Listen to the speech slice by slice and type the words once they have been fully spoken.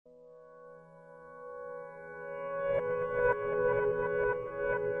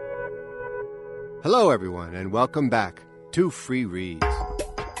Hello, everyone, and welcome back to Free Reads.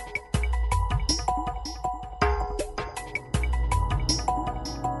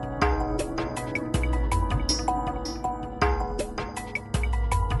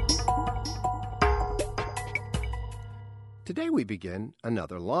 Today we begin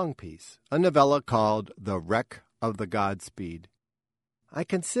another long piece, a novella called The Wreck of the Godspeed. I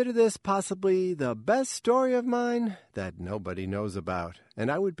consider this possibly the best story of mine that nobody knows about,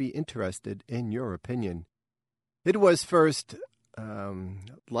 and I would be interested in your opinion. It was first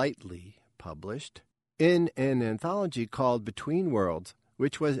lightly published in an anthology called Between Worlds,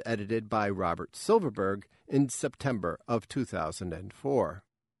 which was edited by Robert Silverberg in September of 2004.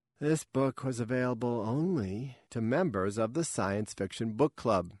 This book was available only to members of the Science Fiction Book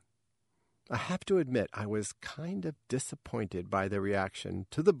Club. I have to admit I was kind of disappointed by the reaction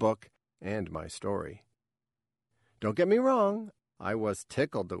to the book and my story. Don't get me wrong, I was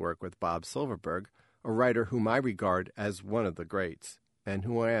tickled to work with Bob Silverberg, a writer whom I regard as one of the greats, and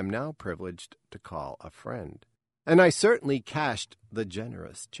who I am now privileged to call a friend. And I certainly cashed the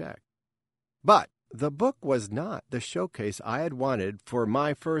generous check. But the book was not the showcase I had wanted for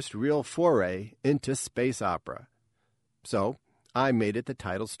my first real foray into space opera. So I made it the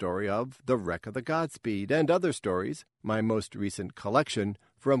title story of The Wreck of the Godspeed and Other Stories, my most recent collection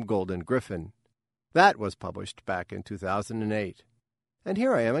from Golden Griffin. That was published back in 2008. And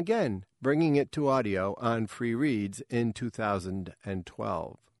here I am again, bringing it to audio on Free Reads in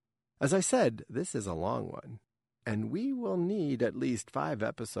 2012. As I said, this is a long one, and we will need at least 5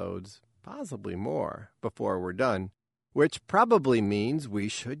 episodes, possibly more, before we're done, which probably means we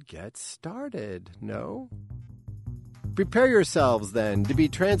should get started, no? Prepare yourselves, then, to be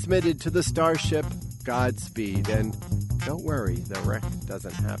transmitted to the starship Godspeed, and don't worry, the wreck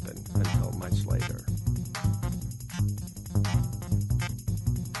doesn't happen until much later.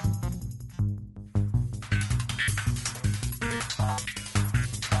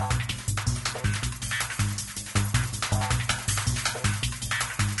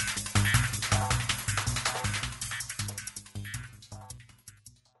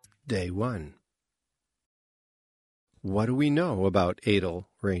 Day 1. What do we know about Adel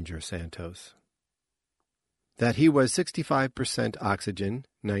Ranger Santos? That he was 65% oxygen,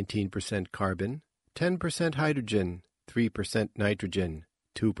 19% carbon, 10% hydrogen, 3% nitrogen,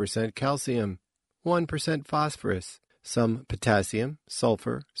 2% calcium, 1% phosphorus, some potassium,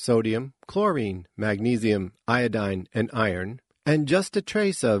 sulfur, sodium, chlorine, magnesium, iodine, and iron, and just a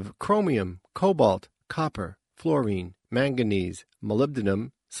trace of chromium, cobalt, copper, fluorine, manganese,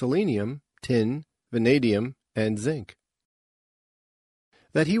 molybdenum, selenium, tin, vanadium, and zinc.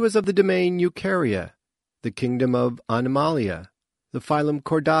 That he was of the domain Eukarya, the kingdom of Animalia, the phylum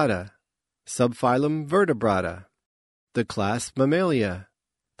Chordata, subphylum Vertebrata, the class Mammalia,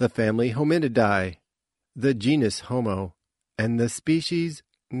 the family Hominidae, the genus Homo, and the species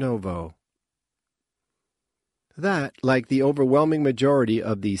Novo. That, like the overwhelming majority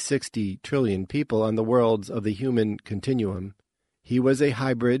of the 60 trillion people on the worlds of the human continuum, he was a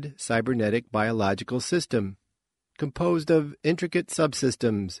hybrid cybernetic biological system, composed of intricate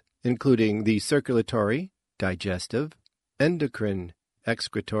subsystems, including the circulatory, digestive, endocrine,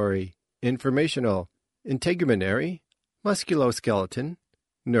 excretory, informational, integumentary, musculoskeleton,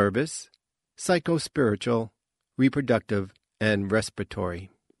 nervous, psychospiritual, reproductive, and respiratory.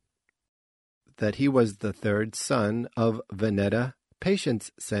 That he was the third son of Veneta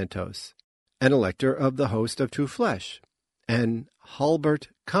Patience Santos, an elector of the host of True Flesh, and Hulbert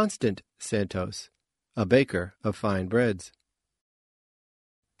Constant Santos, a baker of fine breads.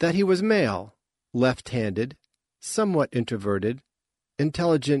 That he was male, left-handed, somewhat introverted,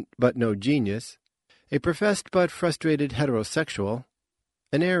 intelligent but no genius, a professed but frustrated heterosexual,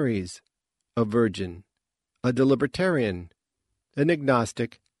 an Aries, a virgin, a delibertarian, an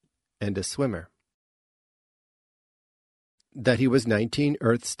agnostic, and a swimmer. That he was 19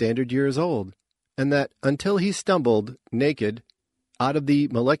 Earth Standard Years old, and that until he stumbled, naked, out of the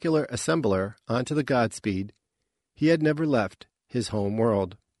molecular assembler onto the Godspeed, he had never left his home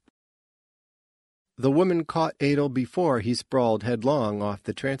world. The woman caught Adel before he sprawled headlong off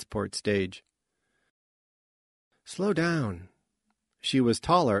the transport stage. Slow down. She was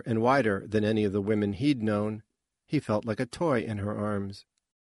taller and wider than any of the women he'd known. He felt like a toy in her arms.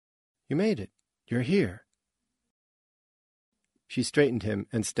 You made it. You're here. She straightened him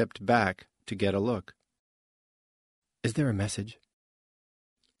and stepped back to get a look. Is there a message?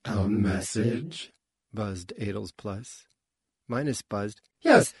 A message? Buzzed Adel's Plus. Minus buzzed.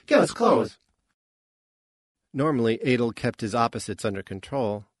 Yes, give us clothes. Normally, Adel kept his opposites under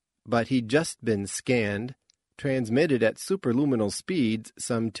control, but he'd just been scanned, transmitted at superluminal speeds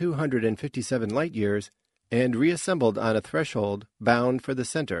some 257 light-years, and reassembled on a threshold bound for the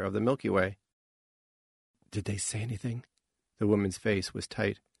center of the Milky Way. "Did they say anything?" The woman's face was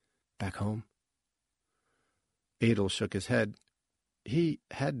tight. "Back home?" Adel shook his head. He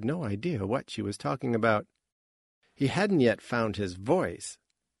had no idea what she was talking about. He hadn't yet found his voice,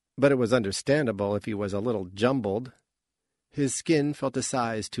 but it was understandable if he was a little jumbled. His skin felt a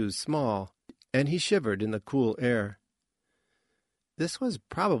size too small, and he shivered in the cool air. This was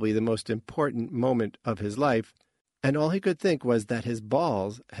probably the most important moment of his life, and all he could think was that his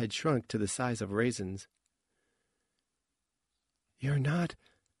balls had shrunk to the size of raisins. "You're not—"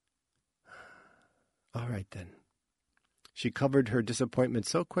 "All right, then." She covered her disappointment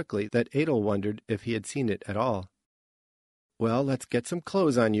so quickly that Adel wondered if he had seen it at all. "Well, let's get some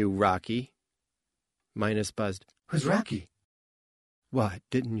clothes on you, Rocky." Minus buzzed. "Who's Rocky?" "What,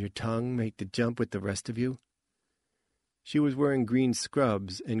 didn't your tongue make the jump with the rest of you?" She was wearing green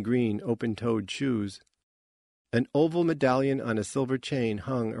scrubs and green open-toed shoes. An oval medallion on a silver chain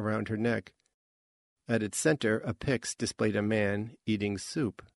hung around her neck. At its center, a pyx displayed a man eating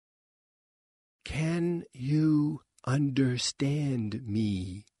soup. "Can you understand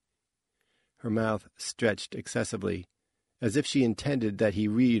me?" Her mouth stretched excessively, as if she intended that he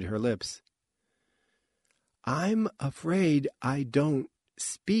read her lips. "I'm afraid I don't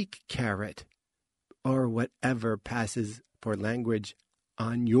speak carrot, or whatever passes for language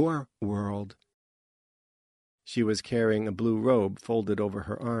on your world." She was carrying a blue robe folded over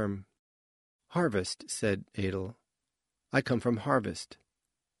her arm. "Harvest," said Adel. "I come from Harvest."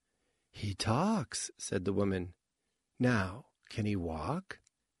 "He talks," said the woman. "Now, can he walk?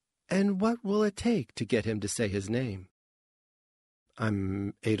 And what will it take to get him to say his name?"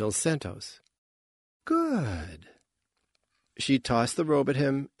 "I'm Adel Santos." "Good." She tossed the robe at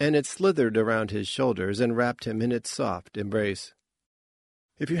him, and it slithered around his shoulders and wrapped him in its soft embrace.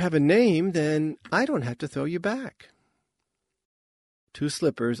 "If you have a name, then I don't have to throw you back." 2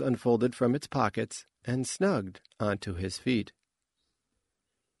 slippers unfolded from its pockets and snugged onto his feet.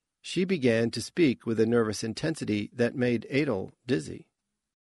 She began to speak with a nervous intensity that made Adel dizzy.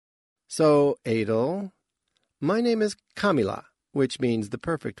 "So, Adel, my name is Kamila, which means the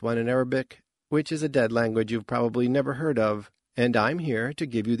perfect one in Arabic, which is a dead language you've probably never heard of, and I'm here to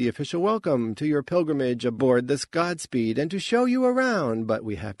give you the official welcome to your pilgrimage aboard this Godspeed and to show you around, but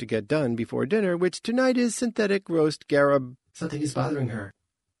we have to get done before dinner, which tonight is synthetic roast garab—" "Something is bothering her,"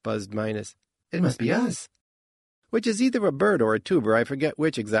 buzzed Minus. "It must be us." "Which is either a bird or a tuber, I forget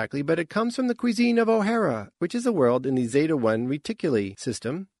which exactly, but it comes from the cuisine of O'Hara, which is a world in the Zeta-1 Reticuli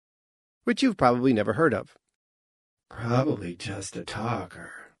system, which you've probably never heard of." "Probably just a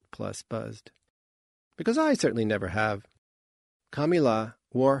talker," Plus buzzed. "Because I certainly never have." Kamila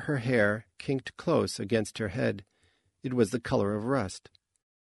wore her hair kinked close against her head. It was the color of rust.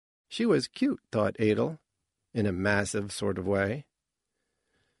 She was cute, thought Adel, in a massive sort of way.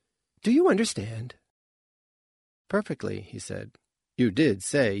 "Do you understand?" "Perfectly," he said. "You did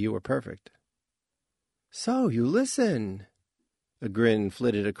say you were perfect." "So you listen." A grin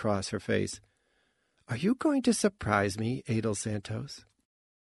flitted across her face. "Are you going to surprise me, Adel Santos?"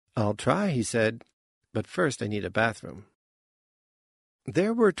 "I'll try," he said, "but first I need a bathroom."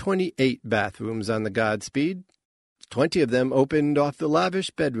 There were 28 bathrooms on the Godspeed. 20 of them opened off the lavish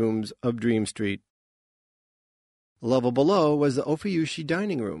bedrooms of Dream Street. A level below was the Ophiuchi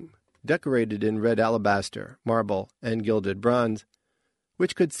dining room, decorated in red alabaster, marble, and gilded bronze,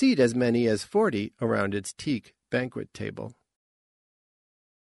 which could seat as many as 40 around its teak banquet table.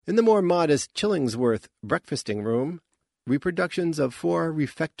 In the more modest Chillingsworth breakfasting room, reproductions of 4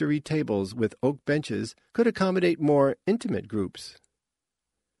 refectory tables with oak benches could accommodate more intimate groups.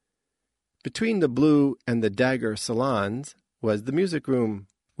 Between the Blue and the Dagger salons was the music room,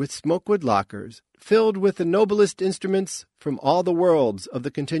 with smokewood lockers filled with the noblest instruments from all the worlds of the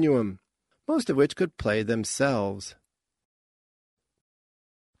continuum, most of which could play themselves.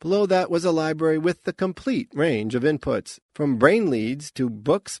 Below that was a library with the complete range of inputs, from brain leads to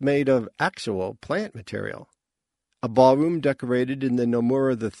books made of actual plant material. A ballroom decorated in the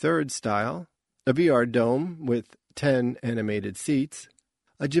Nomura III style, a VR dome with 10 animated seats,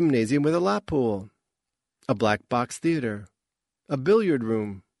 a gymnasium with a lap pool, a black box theater, a billiard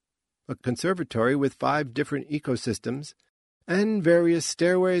room, a conservatory with 5 different ecosystems, and various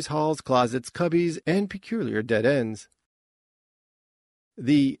stairways, halls, closets, cubbies, and peculiar dead ends.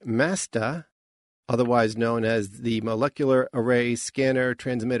 The MASTA, otherwise known as the Molecular Array Scanner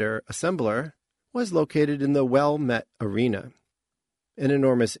Transmitter Assembler, was located in the Well-Met Arena, an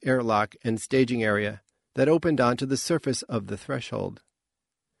enormous airlock and staging area that opened onto the surface of the threshold.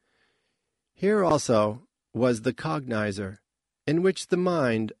 Here also was the cognizer, in which the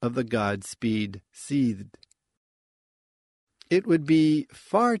mind of the god Speed seethed. It would be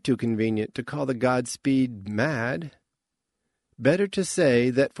far too convenient to call the god Speed mad. Better to say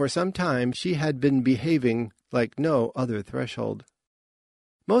that for some time she had been behaving like no other threshold.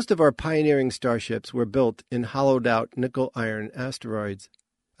 Most of our pioneering starships were built in hollowed-out nickel-iron asteroids.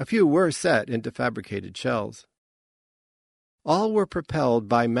 A few were set into fabricated shells. All were propelled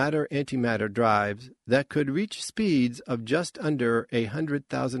by matter-antimatter drives that could reach speeds of just under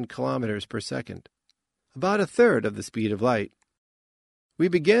 100,000 kilometers per second, about a third of the speed of light. We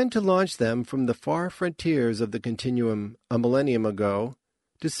began to launch them from the far frontiers of the continuum a millennium ago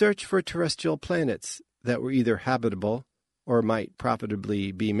to search for terrestrial planets that were either habitable or might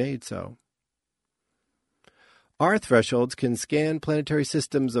profitably be made so. Our thresholds can scan planetary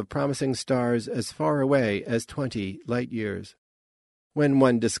systems of promising stars as far away as 20 light-years. When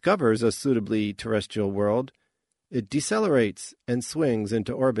one discovers a suitably terrestrial world, it decelerates and swings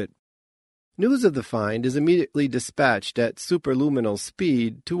into orbit. News of the find is immediately dispatched at superluminal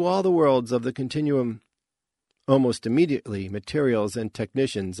speed to all the worlds of the continuum. Almost immediately, materials and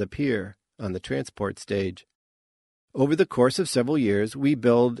technicians appear on the transport stage. Over the course of several years, we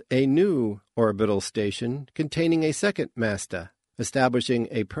build a new orbital station containing a second masta, establishing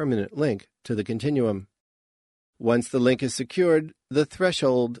a permanent link to the continuum. Once the link is secured, the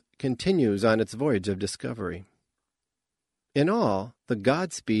threshold continues on its voyage of discovery. In all, the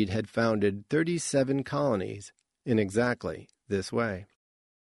Godspeed had founded 37 colonies in exactly this way.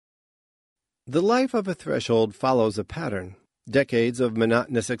 The life of a threshold follows a pattern: decades of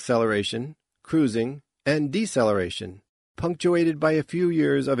monotonous acceleration, cruising, and deceleration, punctuated by a few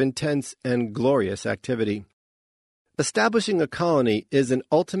years of intense and glorious activity. Establishing a colony is an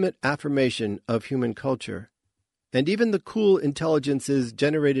ultimate affirmation of human culture, and even the cool intelligences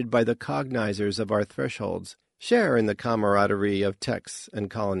generated by the cognizers of our thresholds share in the camaraderie of techs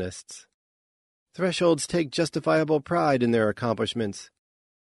and colonists. Thresholds take justifiable pride in their accomplishments.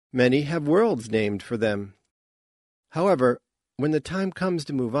 Many have worlds named for them. However, when the time comes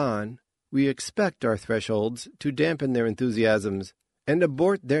to move on, we expect our thresholds to dampen their enthusiasms and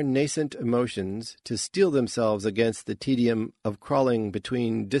abort their nascent emotions to steel themselves against the tedium of crawling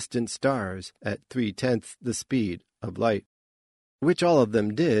between distant stars at 3/10 the speed of light, which all of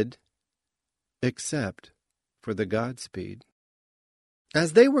them did, except for the Godspeed.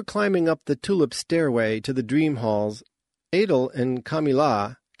 As they were climbing up the tulip stairway to the dream halls, Adel and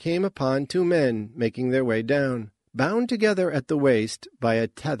Camilla came upon two men making their way down, bound together at the waist by a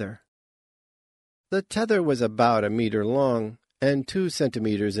tether. The tether was about 1 meter long and 2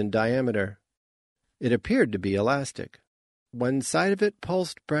 centimeters in diameter. It appeared to be elastic. One side of it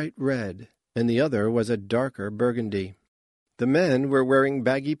pulsed bright red, and the other was a darker burgundy. The men were wearing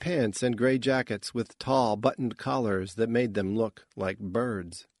baggy pants and gray jackets with tall, buttoned collars that made them look like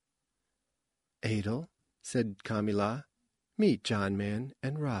birds. "Adel," said Camilla, "meet John Man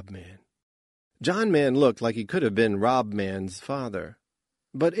and Rob Man." John Man looked like he could have been Rob Man's father,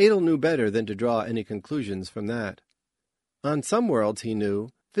 but Adel knew better than to draw any conclusions from that. On some worlds, he knew,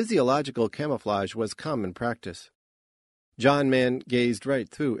 physiological camouflage was common practice. John Man gazed right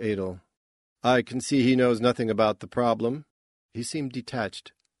through Adel. "I can see he knows nothing about the problem." He seemed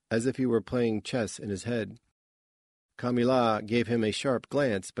detached, as if he were playing chess in his head. Camilla gave him a sharp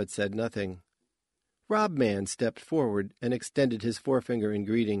glance, but said nothing. Rob Man stepped forward and extended his forefinger in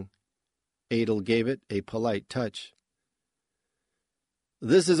greeting. Adel gave it a polite touch.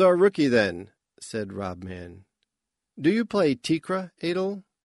 "This is our rookie, then," said Rob Man. "Do you play Tikra, Adel?"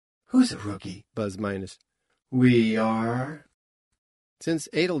 "Who's a rookie?" buzzed Minus. "We are." Since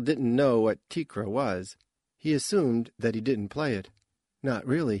Adel didn't know what Tikra was, he assumed that he didn't play it. "Not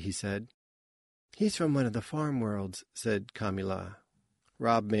really," he said. "He's from one of the farm worlds," said Camilla.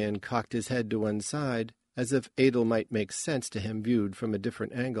 Rob Man cocked his head to one side, as if Adel might make sense to him viewed from a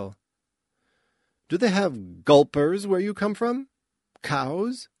different angle. "Do they have gulpers where you come from?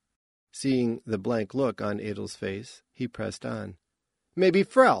 Cows?" Seeing the blank look on Adel's face, he pressed on. "Maybe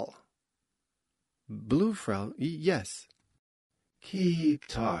Frel?" "Blue Frel, yes." "Keep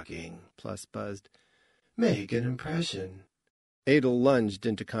talking," Plus buzzed. "Make an impression." Adel lunged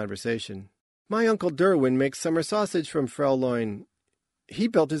into conversation. "My Uncle Derwin makes summer sausage from Frel loin. He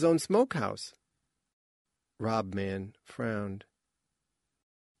built his own smokehouse." Rob Man frowned.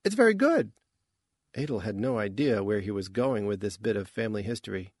 "It's very good." Adel had no idea where he was going with this bit of family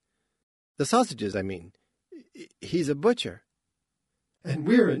history. "The sausages, I mean. He's a butcher." "And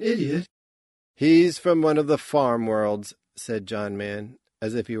we're an idiot." "He's from one of the farm worlds," said John Man,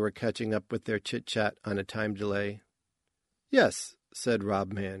 as if he were catching up with their chit-chat on a time delay. "Yes," said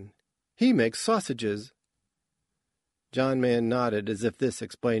Rob Man. "He makes sausages." John Mann nodded as if this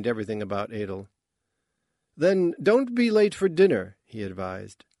explained everything about Adel. "Then don't be late for dinner," he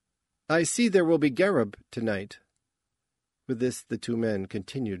advised. "I see there will be garab tonight." With this, the two men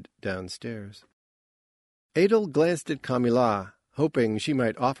continued downstairs. Adel glanced at Camilla, hoping she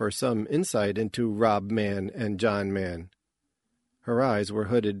might offer some insight into Rob Mann and John Mann. Her eyes were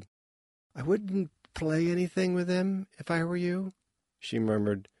hooded. "I wouldn't play anything with them if I were you," she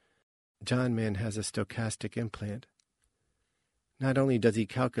murmured. "John Mann has a stochastic implant. Not only does he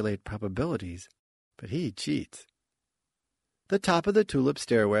calculate probabilities, but he cheats." The top of the tulip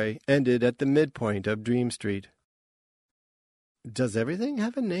stairway ended at the midpoint of Dream Street. "Does everything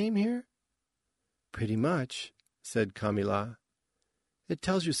have a name here?" "Pretty much," said Camilla. "It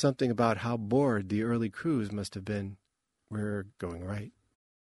tells you something about how bored the early crews must have been. We're going right."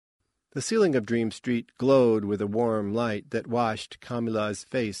 The ceiling of Dream Street glowed with a warm light that washed Camilla's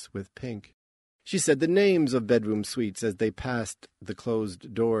face with pink. She said the names of bedroom suites as they passed the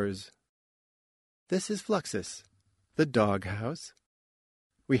closed doors. "This is Fluxus, the dog house.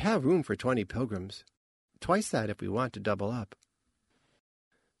 We have room for 20 pilgrims. Twice that if we want to double up."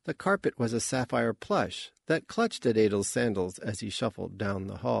 The carpet was a sapphire plush that clutched at Adel's sandals as he shuffled down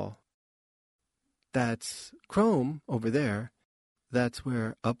the hall. "That's Chrome over there. That's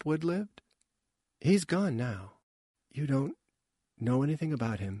where Upwood lived. He's gone now. You don't know anything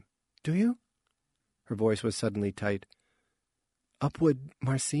about him, do you?" Her voice was suddenly tight. "Upwood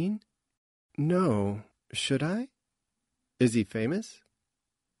Marcine? No. Should I? Is he famous?"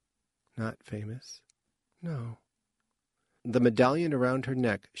 "Not famous. No." The medallion around her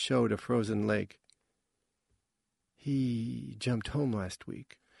neck showed a frozen lake. "He jumped home last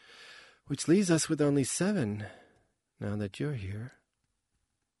week, which leaves us with only 7, now that you're here."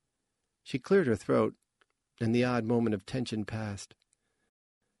 She cleared her throat, and the odd moment of tension passed.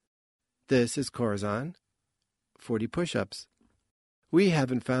 "This is Corazon. 40 push-ups. We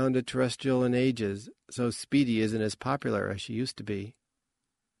haven't found a terrestrial in ages, so Speedy isn't as popular as she used to be."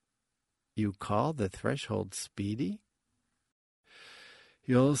 "You call the threshold Speedy?"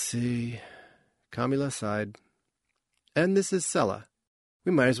 "You'll see." Camilla sighed. "And this is Sella.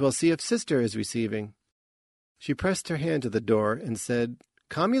 We might as well see if Sister is receiving." She pressed her hand to the door and said,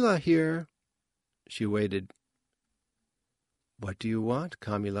 "Camilla here." She waited. "What do you want,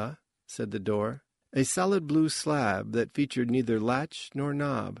 Camilla?" said the door, a solid blue slab that featured neither latch nor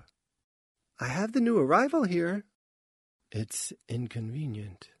knob. "I have the new arrival here." "It's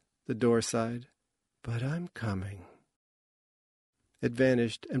inconvenient," the door sighed, "but I'm coming." It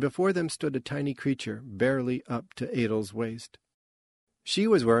vanished, and before them stood a tiny creature barely up to Adel's waist. She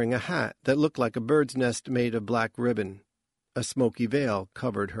was wearing a hat that looked like a bird's nest made of black ribbon. A smoky veil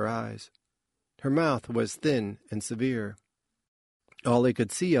covered her eyes. Her mouth was thin and severe. All they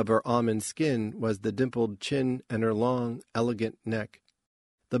could see of her almond skin was the dimpled chin and her long, elegant neck.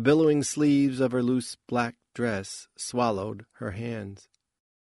 The billowing sleeves of her loose black dress swallowed her hands.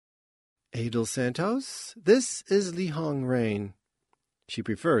 "Adel Santos, this is Li Hong Rain." She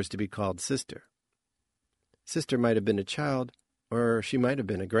prefers to be called Sister. Sister might have been a child, or she might have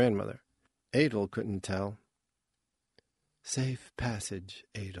been a grandmother. Adel couldn't tell. "Safe passage,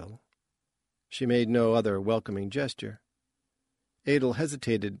 Adel." She made no other welcoming gesture. Adel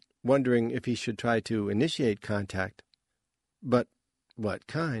hesitated, wondering if he should try to initiate contact. But what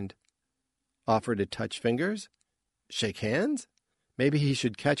kind? Offer to touch fingers? Shake hands? Maybe he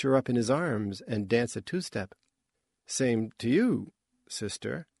should catch her up in his arms and dance a two-step. "Same to you,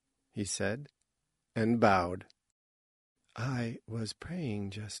 Sister," he said, and bowed. "I was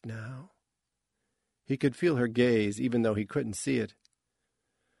praying just now." He could feel her gaze, even though he couldn't see it.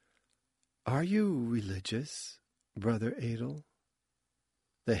 "Are you religious, Brother Adel?"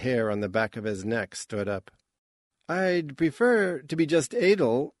 The hair on the back of his neck stood up. "I'd prefer to be just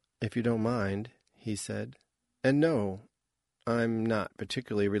Adel, if you don't mind," he said. "And no, I'm not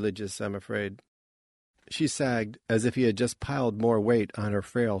particularly religious, I'm afraid." She sagged, as if he had just piled more weight on her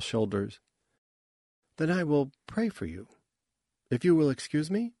frail shoulders. "Then I will pray for you, if you will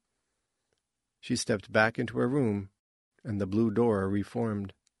excuse me." She stepped back into her room, and the blue door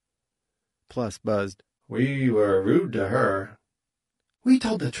reformed. Plus buzzed, "We were rude to her." "We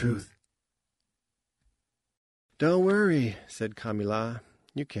told the truth." "Don't worry," said Camilla.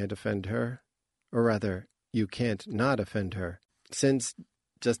 "You can't offend her. Or rather, you can't not offend her, since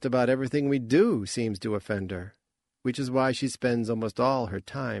just about everything we do seems to offend her, which is why she spends almost all her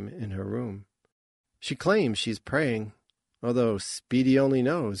time in her room. She claims she's praying, although Speedy only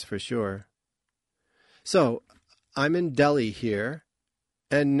knows for sure. So, I'm in Delhi here,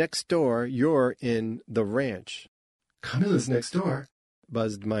 and next door you're in the ranch." "Camilla's next door,"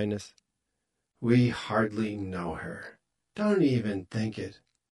 buzzed Minus. "We hardly know her," Don't even think it.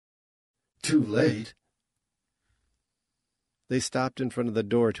 Too late. They stopped in front of the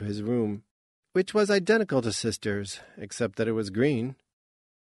door to his room, which was identical to Sister's, except that it was green.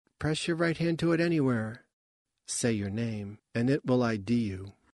 Press your right hand to it anywhere. Say your name, and it will ID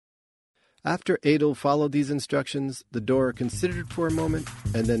you. After Adel followed these instructions, the door considered for a moment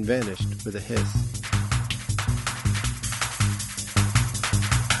and then vanished with a hiss.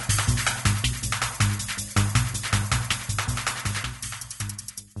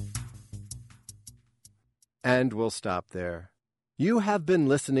 And we'll stop there. You have been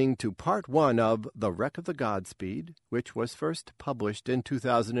listening to Part 1 of The Wreck of the Godspeed, which was first published in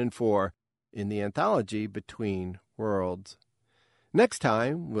 2004 in the anthology Between Worlds. Next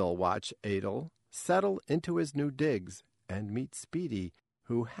time, we'll watch Adel settle into his new digs and meet Speedy,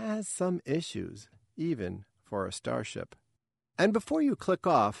 who has some issues, even for a starship. And before you click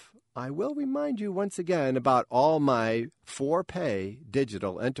off, I will remind you once again about all my for-pay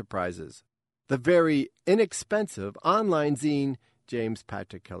digital enterprises. The very inexpensive online zine, James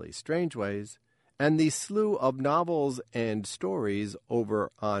Patrick Kelly's Strange Ways, and the slew of novels and stories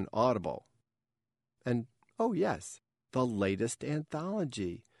over on Audible. And, oh yes, the latest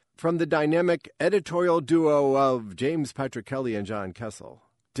anthology from the dynamic editorial duo of James Patrick Kelly and John Kessel,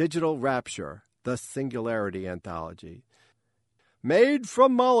 Digital Rapture, the Singularity Anthology. Made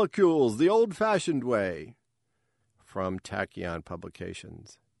from Molecules, the Old-Fashioned Way, from Tachyon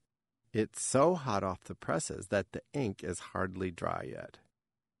Publications. It's so hot off the presses that the ink is hardly dry yet.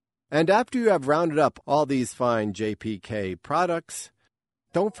 And after you have rounded up all these fine JPK products,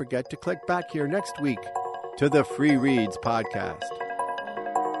 don't forget to click back here next week to the Free Reads Podcast.